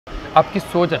आपकी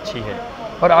सोच अच्छी है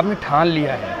और आपने ठान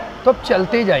लिया है तो आप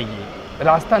चलते जाइए,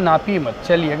 रास्ता नापिए मत,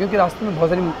 चलिए, क्योंकि रास्ते में बहुत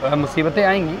सारी मुसीबतें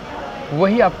आएंगी,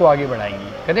 वही आपको आगे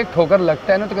बढ़ाएंगी। कभी ठोकर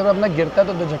लगता है ना तो कभी अपना गिरता है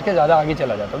तो 2 झटके ज़्यादा आगे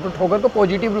चला जाता है, तो ठोकर को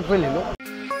पॉजिटिव रूप से ले लो।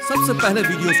 सबसे पहले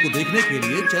वीडियोस को देखने के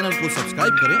लिए चैनल को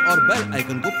सब्सक्राइब करें और बेल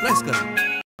आइकन को प्रेस करें।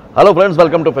 हेलो फ्रेंड्स,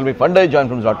 वेलकम टू फिल्मी फंडे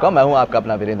joinfilms.com। मैं हूं आपका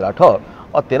अपना वीरेंद्र राठौर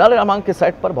और तेनाली रामा के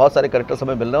सेट पर बहुत सारे कैरेक्टर्स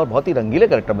हमें मिल रहे हैं और बहुत ही रंगीले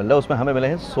कैरेक्टर मिल रहे हैं। उसमें हमें मिले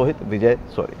हैं सोहित विजय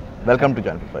Soni. Welcome to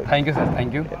joinfilms। Thank you sir,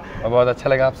 thank you, और बहुत अच्छा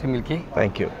लगा आपसे मिलके।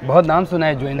 Thank you. बहुत नाम सुना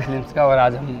है Joinfilms का और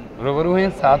आज हम रूबरू हैं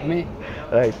साथ में।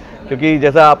 राइट, क्योंकि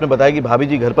जैसा आपने बताया कि भाभी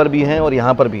जी घर पर भी हैं और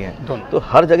यहाँ पर भी हैं, तो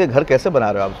हर जगह घर कैसे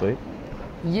बना रहे हो आप सोहित?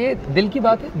 ये दिल की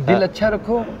बात है, दिल अच्छा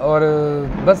रखो और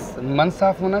बस मन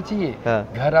साफ होना चाहिए।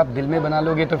 घर आप दिल में बना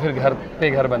लोगे तो फिर घर पे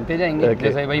घर बनते जाएंगे।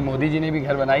 जैसे भाई मोदी जी ने भी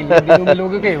घर बनाई दिलों में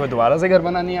लोगों के, वो दोबारा से घर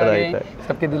बनाने आ गए हैं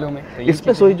सबके दिलों में। तो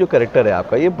इसमें सोहित जो कैरेक्टर है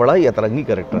आपका, ये बड़ा ही अतरंगी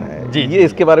कैरेक्टर है जी। ये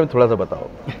इसके बारे में थोड़ा सा बताओ,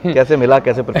 कैसे मिला,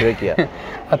 कैसे प्रिपेयर किया?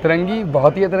 अतरंगी,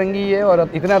 बहुत ही अतरंगी है और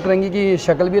इतना अतरंगी की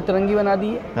शक्ल भी अतरंगी बना दी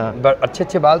है। अच्छे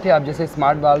अच्छे बाल थे, आप जैसे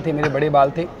स्मार्ट बाल थे, मेरे बड़े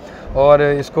बाल थे और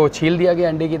इसको छील दिया गया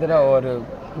अंडे की तरह। और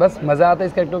बस मज़ा आता है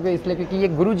इस कैरेक्टर को इसलिए क्योंकि ये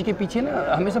गुरु जी के पीछे ना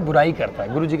हमेशा बुराई करता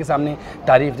है, गुरु जी के सामने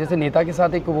तारीफ। जैसे नेता के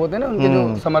साथ एक वो होते हैं ना उनके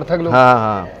जो समर्थक लोग,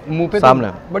 मुंह पे सामने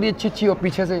तो बड़ी अच्छी अच्छी और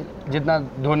पीछे से जितना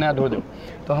धोना धो दो।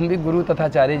 तो हम भी गुरु तथा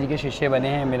आचार्य जी के शिष्य बने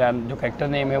हैं। मेरा जो कैरेक्टर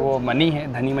नेम है वो मनी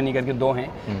है, धनी मनी करके 2 हैं,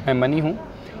 मैं मनी हूँ।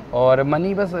 और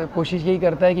मनी बस कोशिश यही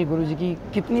करता है कि गुरु जी की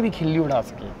कितनी भी खिल्ली उड़ा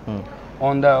सके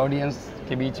ऑन द ऑडियंस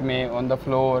के बीच में, ऑन द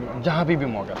फ्लोर, जहाँ भी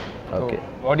मौका। तो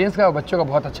ऑडियंस का, बच्चों का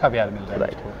बहुत अच्छा प्यार मिल रहा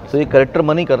है। तो ये कैरेक्टर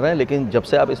मनी कर रहे हैं, लेकिन जब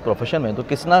से आप इस प्रोफेशन में, तो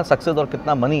कितना सक्सेस और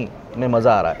कितना मनी में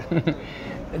मज़ा आ रहा है?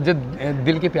 जो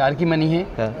दिल के प्यार की मनी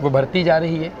है वो बढ़ती जा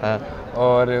रही है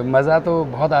और मज़ा तो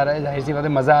बहुत आ रहा है। जाहिर सी बात है,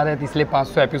 मज़ा आ रहा है तो इसलिए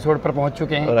 500 एपिसोड पर पहुँच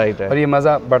चुके हैं। और ये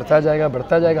मज़ा बढ़ता जाएगा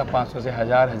 500 से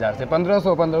 1000 से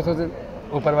 1500 से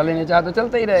ऊपर वाले ने चाहा तो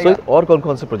चलता ही रहेगा। और कौन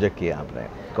कौन से प्रोजेक्ट किए आपने,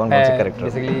 कौन कौन से कैरेक्टर?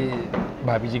 बेसिकली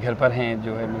भाभीजी घर पर हैं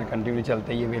जो है मेरे कंटिन्यू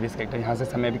चलते ही है वेरियस कैरेक्टर। यहाँ से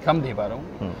समय भी कम दे पा रहा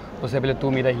हूँ। उससे पहले तू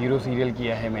मेरा हीरो सीरियल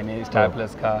किया है मैंने स्टार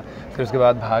प्लस का, फिर उसके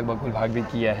बाद भाग बकुल भाग भी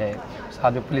किया है,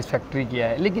 साथ में पुलिस फैक्ट्री किया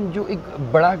है। लेकिन जो एक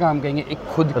बड़ा काम कहेंगे, एक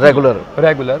खुद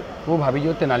रेगुलर वो भाभीजी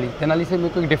और तेनाली से मेरे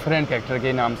को एक डिफरेंट कैरेक्टर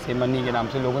के नाम से, मनी के नाम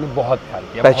से लोगों ने बहुत प्यार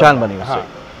किया, पहचान बनी। हाँ,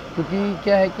 क्योंकि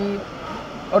क्या है कि,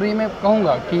 और ये मैं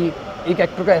कहूँगा कि एक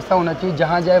एक्टर का ऐसा होना चाहिए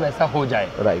जहाँ जाए वैसा हो जाए।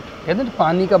 राइट, कहते हैं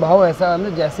पानी का भाव ऐसा,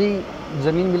 मतलब जैसे ही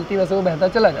ज़मीन मिलती है वैसे वो बहता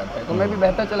चला जाता है। तो मैं भी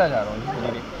बहता चला जा रहा हूँ धीरे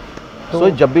धीरे। तो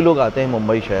जब भी लोग आते हैं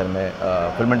मुंबई शहर में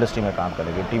फिल्म इंडस्ट्री में काम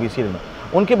करेंगे, टीवी सीरियल में,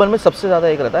 उनके मन में सबसे ज़्यादा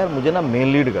एक रहता है, मुझे ना मेन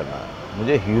लीड करना है,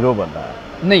 मुझे हीरो बनना है।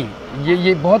 नहीं,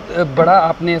 ये बहुत बड़ा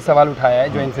आपने सवाल उठाया है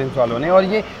Joinfilms वालों ने, और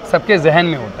ये सबके जहन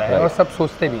में होता है और सब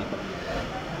सोचते भी हैं।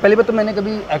 पहले बात तो मैंने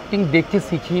कभी एक्टिंग देख के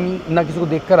सीखी नहीं, ना किसी को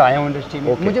देखकर आया हूँ इंडस्ट्री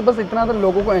में। मुझे बस इतना था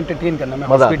लोगों को एंटरटेन करना। मैं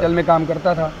हॉस्पिटल में काम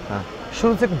करता था,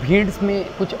 शुरू से भीड़ में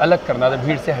कुछ अलग करना था,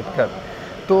 भीड़ से हटकर।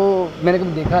 तो मैंने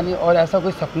कभी देखा नहीं और ऐसा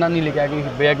कोई सपना नहीं लेके आया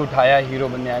कि बैग उठाया हीरो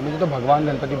बनने आया। मुझे तो भगवान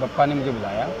गणपति बप्पा ने मुझे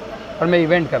बुलाया और मैं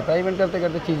इवेंट करते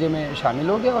करते चीज़ें में शामिल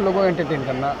हो गया और लोगों को एंटरटेन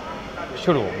करना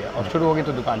शुरू हो गया। और शुरू हो गई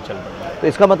तो दुकान चल पड़ी। तो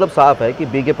इसका मतलब साफ है कि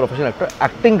being a professional actor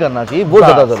acting करना चाहिए, वो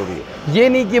ज़्यादा ज़रूरी है। ये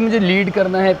नहीं कि मुझे लीड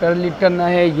करना है, पैरा लीड करना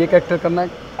है, ये कैरेक्टर करना है।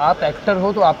 आप एक्टर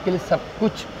हो तो आपके लिए सब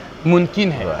कुछ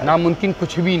मुमकिन है, नामुमकिन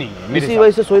कुछ भी नहीं है। इसी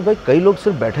वजह से सोहित भाई कई लोग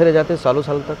सिर्फ बैठे रह जाते हैं सालों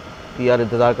साल तक कि यार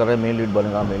इंतजार कर रहे हैं मेन लीड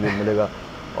बनेगा, मेन लीड मिलेगा।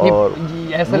 और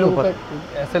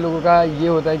ऐसे लोगों का ये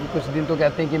होता है कि कुछ दिन तो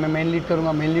कहते हैं कि मैं मेन लीड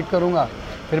करूँगा,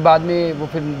 फिर बाद में वो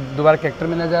फिर दोबारा कैरेक्टर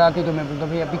में नजर आती है तो मैं बोलता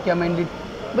हूँ भाई अभी क्या मेन लीड।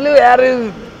 बोले यार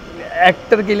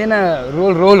एक्टर के लिए ना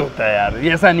रोल होता है यार,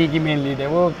 ऐसा नहीं कि मेन लीड है।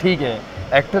 वो ठीक है,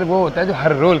 एक्टर वो होता है जो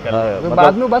हर रोल करता है। तो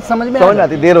बाद में बात समझ में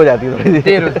आती, देर हो जाती है।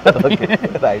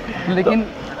 लेकिन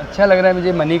अच्छा लग रहा है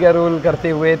मुझे मनी का रोल करते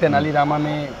हुए। तेनाली रामा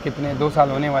में कितने 2 साल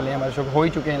होने वाले हैं, हमारे शो हो ही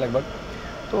चुके हैं लगभग।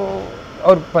 तो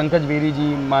और पंकज बेरी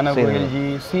जी, मानव गोयल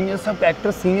जी, सीनियर, सब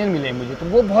एक्टर सीनियर मिले मुझे, तो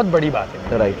वो बहुत बड़ी बात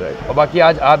है। राइट। और बाकी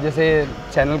आज आप जैसे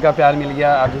चैनल का प्यार मिल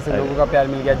गया, आप जैसे लोगों का प्यार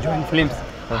मिल गया, Joinfilms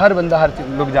हर बंदा, हर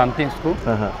लोग जानते हैं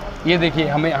इसको। ये देखिए,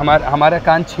 हमें हमारा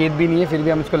कान छेद भी नहीं है फिर भी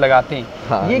हम इसको लगाते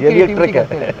हैं। ये ट्रिक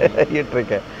है। ये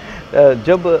ट्रिक है।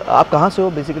 जब आप कहाँ से हो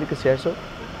बेसिकली, किस शहर से हो?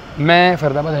 मैं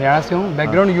फरीदाबाद हरियाणा से हूँ।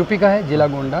 बैकग्राउंड यूपी का है, जिला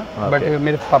गोंडा, बट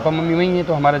मेरे पापा मम्मी वहीं हैं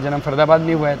तो हमारा जन्म फरीदाबाद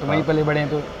में हुआ है, तो वहीं पले बड़े हैं।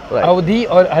 तो अवधी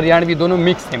और हरियाणवी दोनों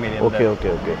मिक्स है मेरे अंदर।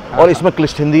 ओके। और इसमें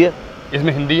क्लिष्ट हिंदी है?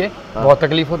 इसमें हिंदी है, बहुत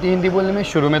तकलीफ होती है हिंदी बोलने में।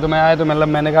 शुरू में तो मैं आया तो मतलब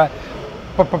मैंने कहा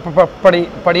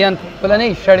पड़यंत्र, बोला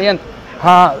नहीं षड्यंत्र,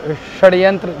 हाँ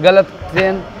षड्यंत्र गलत,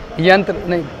 यंत्र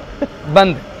नहीं,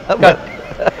 बंद कर।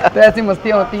 तो ऐसी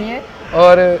मस्तियाँ होती हैं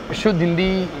और शुद्ध हिंदी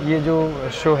ये जो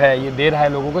शो है ये दे रहा है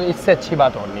लोगों को, इससे अच्छी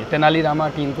बात और नहीं। तेनाली रामा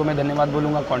टीम को मैं धन्यवाद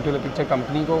बोलूँगा, कॉन्टिलो पिक्चर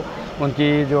कंपनी को,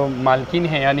 उनकी जो मालकिन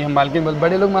है, यानी हम मालकिन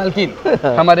बड़े लोग मालकिन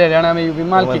हमारे हरियाणा में यूपी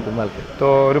मालकिन,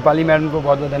 तो रूपाली मैडम को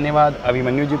बहुत बहुत धन्यवाद,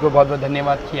 अभिमन्यु जी को बहुत बहुत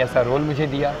धन्यवाद कि ऐसा रोल मुझे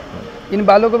दिया। इन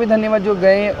बालों को भी धन्यवाद जो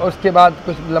गए और उसके बाद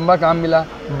कुछ लंबा काम मिला,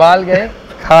 बाल गए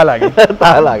खाल आ गई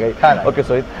ताल आ गई। ओके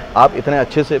सोहित, आप इतने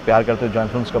अच्छे से प्यार करते हो जॉइन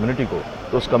फिल्म्स कम्युनिटी को,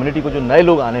 तो उस कम्युनिटी को जो नए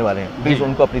लोग आने वाले हैं प्लीज़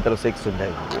उनको अपनी तरफ से एक सुझाव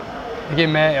दीजिए। देखिए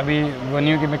मैं अभी वो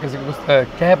नहीं हूँ कि मैं किसी को कुछ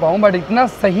कह पाऊँ, बट इतना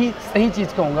सही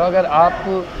चीज़ कहूँगा, अगर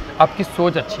आपकी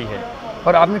सोच अच्छी है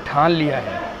और आपने ठान लिया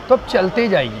है तो आप चलते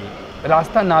जाइए,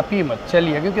 रास्ता नापिए मत,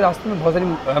 चलिए, क्योंकि रास्ते में बहुत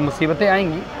सारी मुसीबतें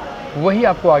आएंगी, वही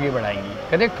आपको आगे बढ़ाएंगी।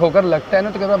 कभी एक ठोकर लगता है ना,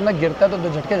 तो कभी अपना गिरता है तो 2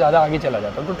 झटके ज़्यादा आगे चला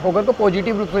जाता है। तो ठोकर को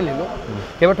पॉजिटिव रूप से ले लो,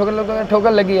 कई बार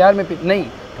ठोकर लगी यार नहीं,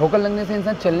 ठोकर लगने से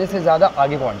इंसान चलने से ज़्यादा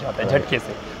आगे पहुंच जाता है झटके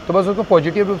से। तो बस उसको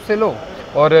पॉजिटिव रूप से लो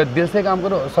और दिल से काम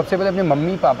करो। सबसे पहले अपने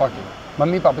मम्मी पापा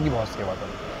की बहुत सेवा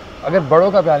करो। अगर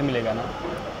बड़ों का प्यार मिलेगा ना,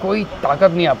 कोई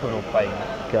ताकत नहीं आपको रोक पाएगी।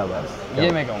 क्या बात, ये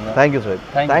मैं कहूँगा। Thank you Sohit,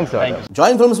 thanks.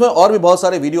 Join films में और भी बहुत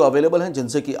सारे वीडियो अवेलेबल हैं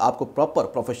जिनसे कि आपको प्रॉपर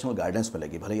प्रोफेशनल गाइडेंस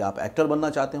मिलेगी। भले ही आप एक्टर बनना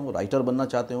चाहते हो, राइटर बनना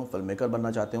चाहते हो, फिल्म मेकर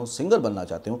बनना चाहते हो, सिंगर बनना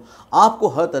चाहते हो, आपको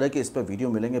हर तरह के इस पर वीडियो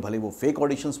मिलेंगे। भले वो फेक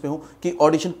ऑडिशंस पे हो कि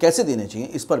ऑडिशन कैसे देने चाहिए,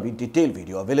 इस पर भी डिटेल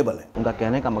वीडियो अवेलेबल है। उनका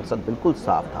कहने का मकसद बिल्कुल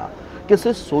साफ था कि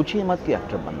सिर्फ सोचिए मत कि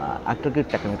एक्टर बनना, एक्टर की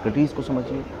टेक्निकलिटीज़ को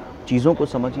समझिए, चीज़ों को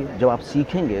समझिए। जब आप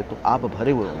सीखेंगे तो आप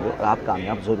भरे हुए होंगे और आप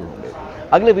कामयाब जरूर होंगे।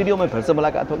 अगले वीडियो में फिर से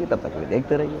मुलाकात होगी, तब तक भी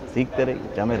देखते रहिए, सीखते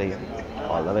रहिए, जमे रहिए।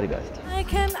 All the very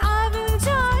best.